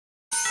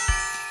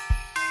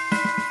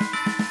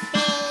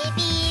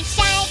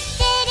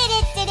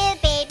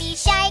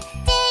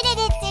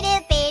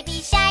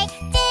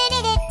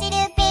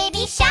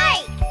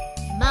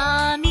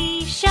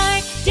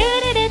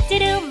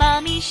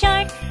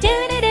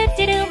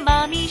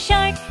Mommy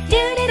shark,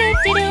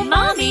 doo-doo-doo-doo-doo.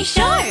 Mommy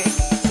shark.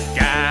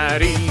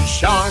 Daddy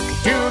shark,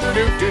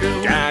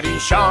 doo-doo-doo-doo-doo. Daddy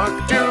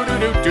shark,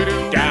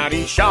 doo-doo-doo-doo-doo.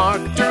 Daddy shark,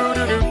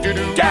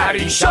 doo-doo-doo-doo-doo.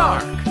 Daddy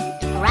shark.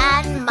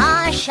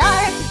 Grandma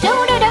shark,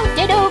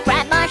 doo-doo-doo-doo-doo.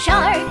 Grandma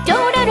shark,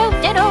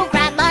 doo-doo-doo-doo-doo.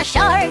 Grandma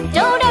shark,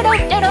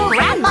 doo-doo-doo-doo-doo.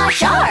 Grandma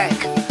shark.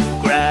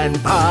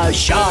 Grandpa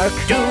shark,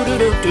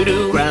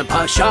 doo-doo-doo-doo-doo.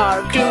 Grandpa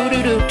shark,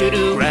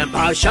 doo-doo-doo-doo-doo.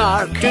 Grandpa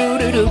shark,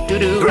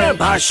 doo-doo-doo-doo-doo.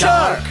 Grandpa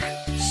shark.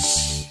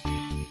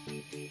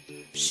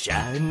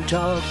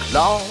 Santa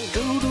Claus,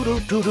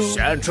 doo-doo-doo-doo-doo.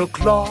 Santa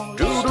Claus,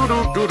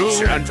 doo-doo-doo-doo-doo.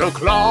 Santa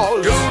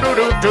Claus,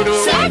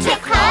 doo-doo-doo-doo-doo. Santa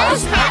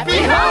Claus,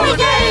 happy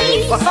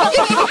holidays!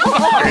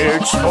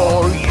 It's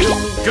for you,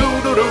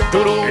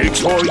 doo-doo-doo-doo-doo. It's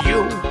for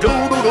you,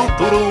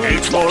 doo-doo-doo-doo-doo.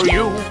 It's for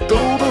you,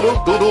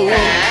 doo-doo-doo-doo-doo.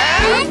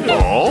 And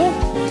no,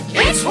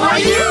 it's for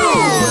you!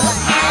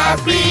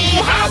 Happy,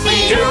 happy,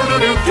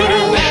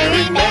 doo-doo-doo-doo-doo.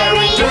 merry,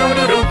 merry,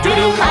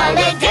 doo-doo-doo-doo-doo.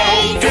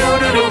 holidays!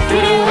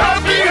 Doo-doo-doo-doo-doo.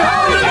 Happy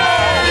holidays!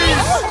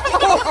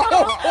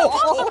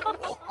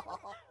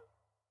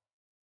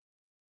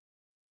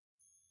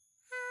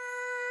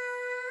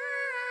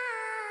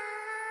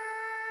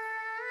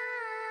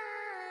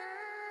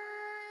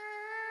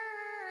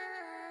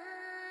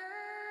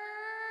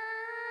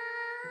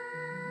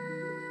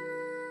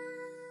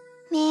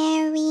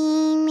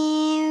 Merry,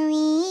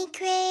 Merry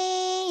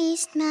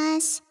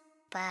Christmas,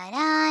 but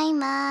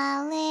I'm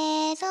a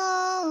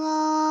little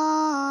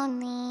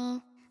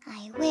lonely.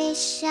 I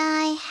wish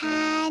I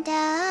had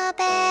a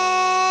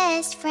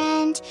best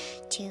friend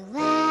to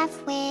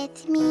laugh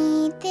with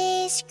me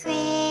this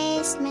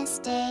Christmas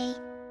day.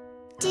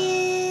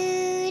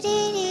 Do do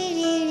do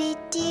do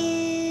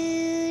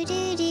do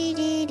do do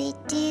do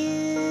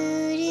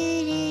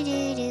do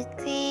do do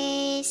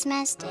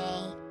Christmas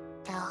Day.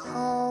 The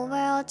whole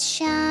world's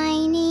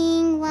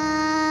shining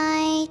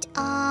white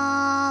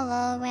all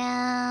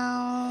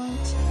around.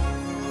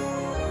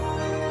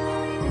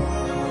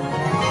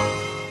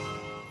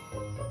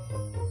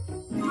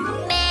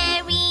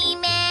 Merry,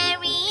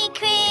 Merry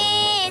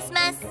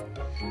Christmas.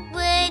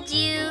 Would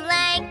you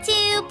like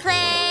to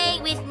play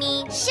with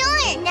me?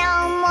 Sure! No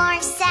more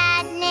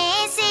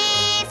sadness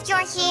if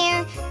you're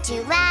here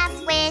to laugh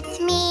with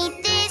me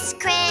this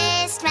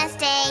Christmas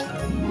Day.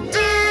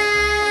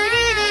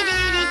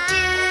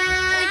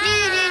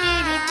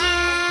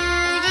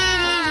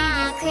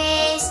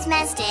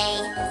 Christmas Day,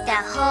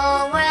 the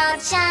whole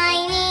world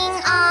shining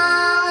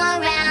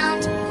all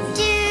around.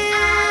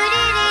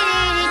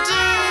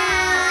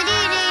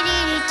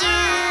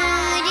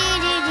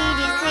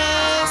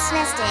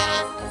 Christmas Day,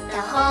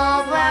 the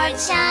whole world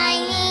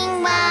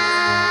shining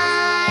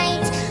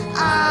white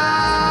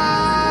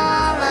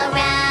all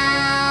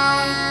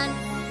around.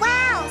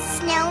 Wow,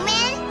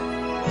 snowman,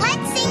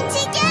 let's sing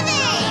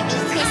together.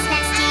 Merry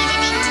Christmas,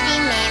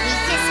 dee-dee-dee-dee-dee. Merry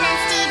Christmas,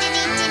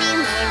 dee-dee-dee-dee-dee.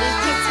 Merry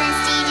Christmas,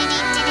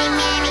 dee-dee-dee-dee-dee.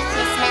 Merry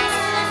Christmas,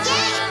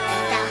 yay!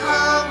 The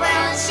whole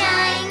world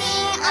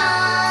shining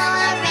all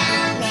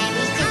around.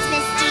 Merry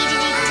Christmas,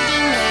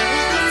 dee-dee-dee-dee-dee. Merry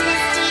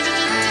Christmas,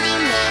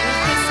 dee-dee-dee-dee-dee. Merry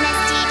Christmas,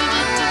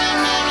 dee-dee-dee-dee-dee.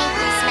 Merry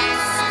Christmas.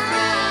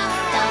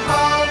 The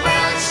whole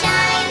world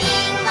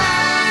shining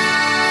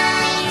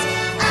light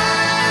all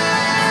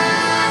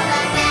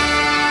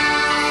around.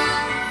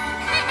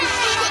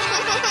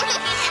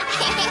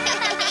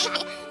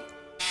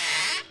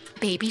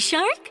 Baby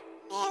shark?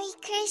 Merry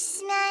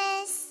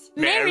Christmas.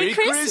 Merry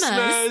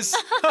Christmas!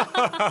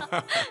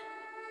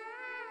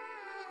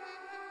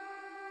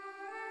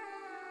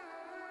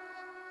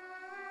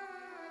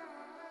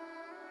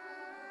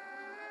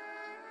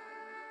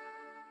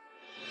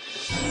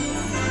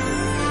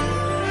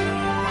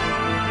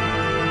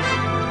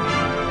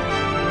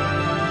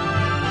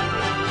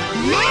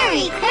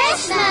 Merry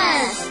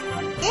Christmas!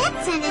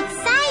 It's an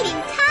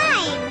exciting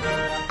time.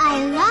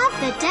 I love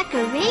the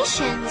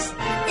decorations.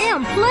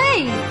 And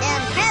play!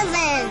 And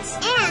presents.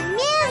 And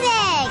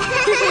music.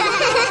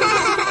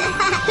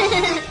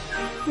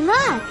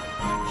 Look,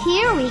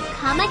 here we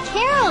come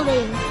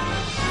a-caroling.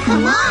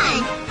 Come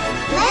on,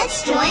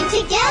 let's join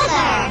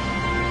together.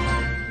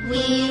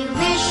 We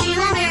wish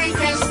you a Merry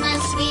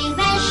Christmas. We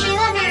wish you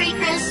a Merry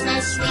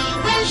Christmas. We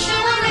wish you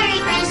a Merry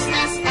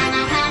Christmas and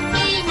a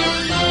Happy New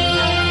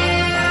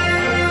Year.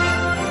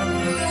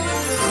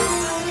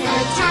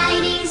 Good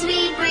tidings we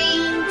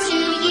bring to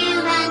you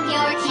and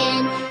your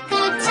kin.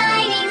 Good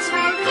tidings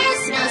for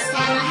Christmas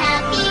and a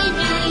Happy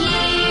New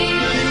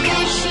Year. We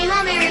wish you a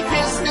Merry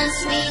Christmas.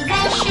 We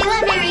wish you a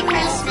Merry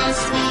Christmas.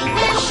 We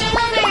wish you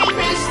a Merry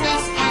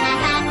Christmas and a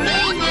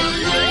Happy New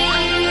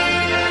Year.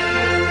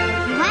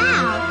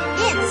 Wow,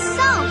 it's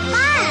so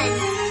fun.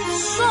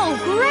 So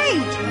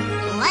great!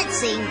 Let's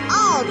sing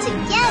all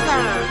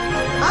together.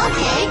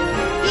 Okay,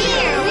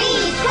 here we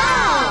go.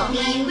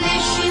 We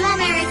wish you a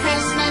Merry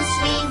Christmas.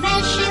 We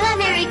wish you a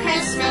Merry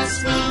Christmas.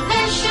 We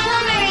wish you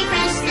a